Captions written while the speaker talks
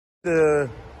The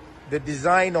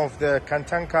design of the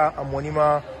Kantanka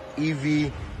Automobile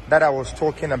EV that I was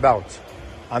talking about.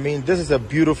 I mean, this is a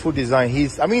beautiful design.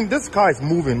 This car is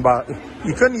moving, but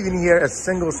you can't even hear a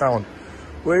single sound.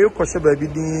 Where you baby,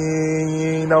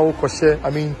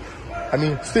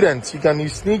 students, you can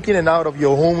sneak in and out of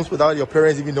your homes without your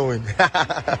parents even knowing.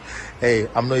 Hey,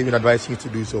 I'm not even advising you to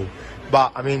do so.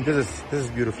 But I mean, this is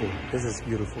beautiful. This is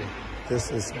beautiful. This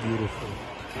is beautiful.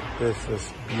 This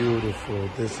is beautiful.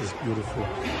 This is beautiful.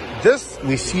 This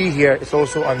we see here is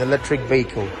also an electric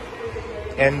vehicle.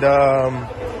 And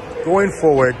going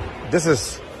forward, this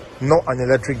is not an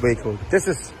electric vehicle. This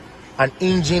is an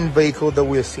engine vehicle that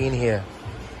we're seeing here.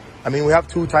 I mean, we have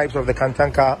two types of the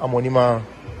Kantanka Automobile,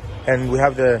 and we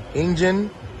have the engine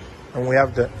and we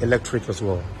have the electric as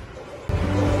well.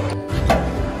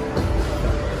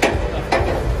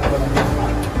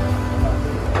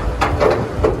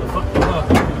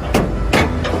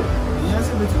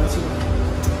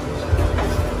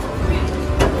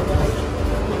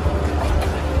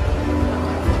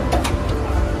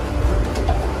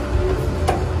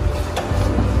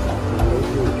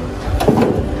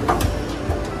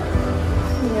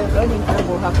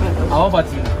 How about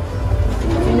you?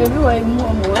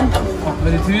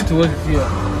 But it's really towards it here.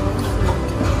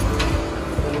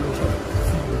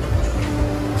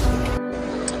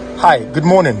 Hi, good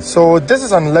morning. So this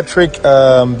is an electric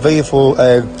vehicle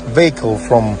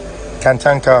from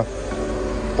Kantanka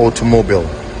Automobile,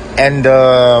 and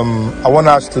I want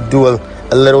us to do a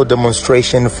little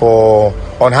demonstration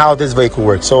on how this vehicle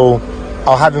works. So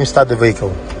I'll have him start the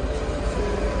vehicle.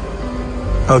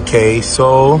 Okay,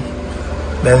 so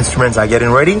the instruments are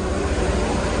getting ready.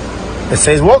 It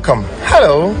says welcome,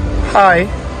 hello, hi.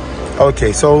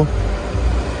 Okay, so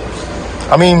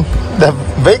I mean the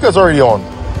vehicle's already on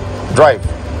drive,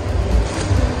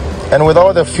 and with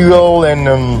all the fuel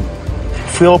and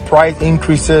fuel price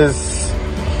increases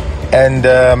and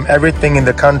everything in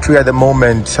the country at the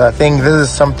moment, I think this is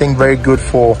something very good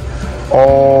for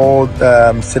all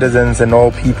citizens and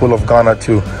all people of Ghana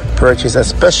to purchase,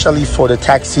 especially for the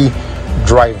taxi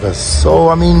drivers. So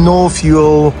I mean, no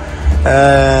fuel,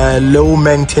 low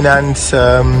maintenance,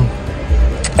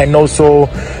 and also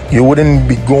you wouldn't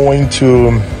be going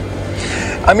to,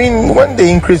 I mean, when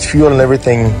they increase fuel and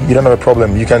everything, you don't have a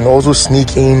problem. You can also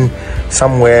sneak in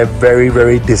somewhere very,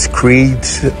 very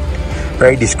discreet,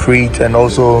 and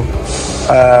also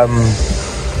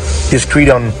discreet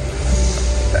on,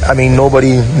 I mean,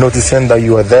 nobody noticing that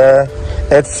you are there.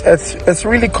 It's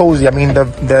really cozy. I mean,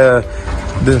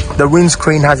 the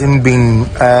windscreen hasn't been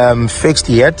fixed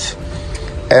yet,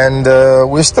 and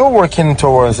we're still working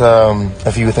towards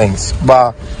a few things.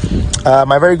 But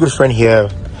my very good friend here,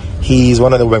 he's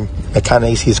one of the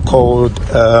mechanics. He's called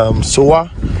Soa.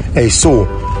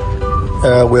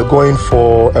 We're going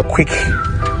for a quick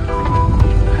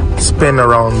spin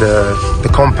around the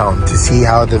compound to see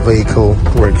how the vehicle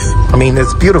works. I mean,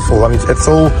 it's beautiful. I mean, it's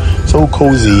so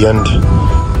cozy, and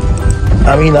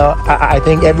I mean, I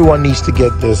think everyone needs to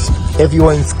get this. If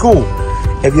you're in school,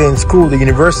 the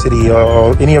university,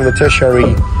 or any of the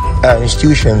tertiary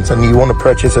institutions, and you want to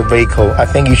purchase a vehicle, I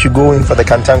think you should go in for the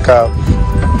Kantanka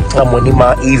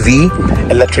Automobile EV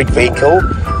electric vehicle,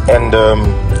 and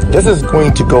this is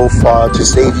going to go far to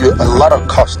save you a lot of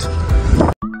cost.